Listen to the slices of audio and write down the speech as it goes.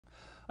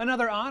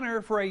Another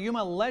honor for a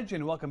Yuma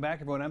legend. Welcome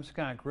back, everyone. I'm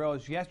Scott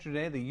Gross.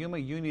 Yesterday, the Yuma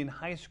Union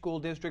High School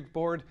District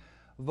Board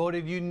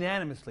voted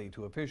unanimously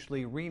to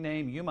officially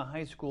rename Yuma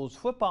High School's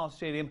football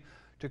stadium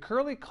to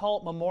Curly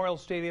Culp Memorial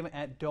Stadium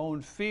at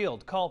Doane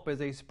Field. Culp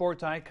is a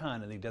sports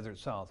icon in the Desert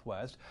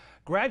Southwest.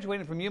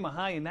 Graduated from Yuma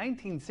High in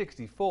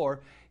 1964,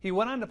 he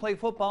went on to play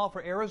football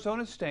for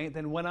Arizona State,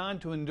 then went on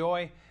to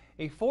enjoy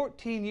a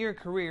 14-year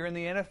career in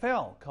the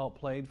NFL. Culp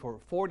played for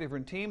 4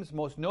 different teams,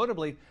 most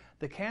notably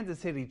the Kansas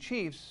City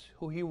Chiefs,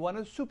 who he won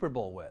a Super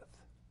Bowl with.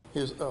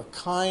 He's a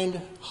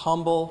kind,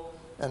 humble,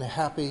 and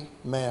happy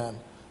man.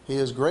 He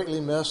is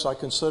greatly missed. I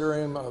consider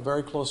him a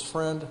very close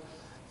friend,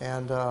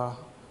 and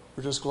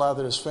we're just glad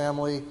that his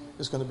family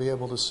is going to be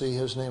able to see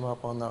his name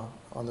up on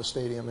the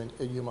stadium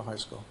at Yuma High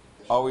School.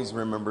 Always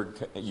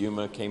remembered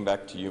Yuma, came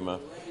back to Yuma,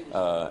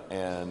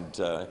 and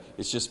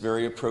it's just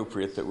very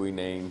appropriate that we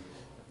name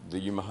the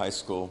Yuma High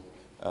School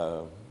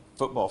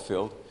football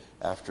field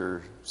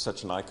after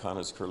such an icon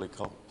as Curly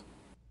Culp.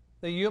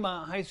 The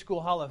Yuma High School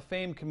Hall of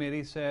Fame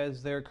committee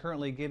says they're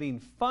currently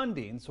getting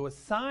funding so a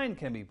sign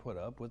can be put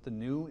up with the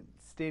new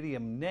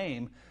stadium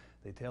name.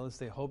 They tell us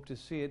they hope to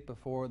see it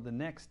before the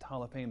next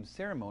Hall of Fame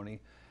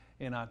ceremony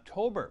in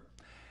October.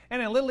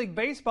 And in Little League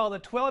Baseball, the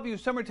 12U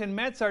Somerton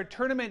Mets are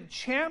tournament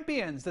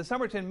champions. The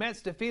Somerton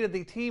Mets defeated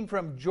the team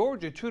from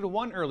Georgia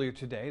 2-1 earlier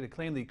today to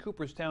claim the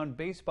Cooperstown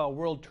Baseball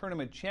World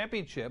Tournament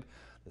Championship.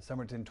 The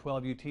Somerton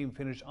 12U team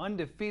finished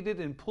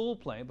undefeated in pool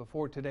play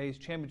before today's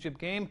championship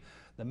game.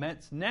 The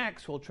Mets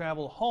next will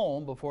travel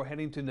home before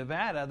heading to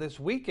Nevada this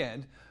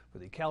weekend for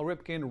the Cal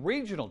Ripken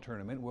Regional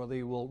Tournament, where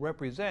they will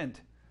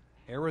represent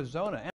Arizona.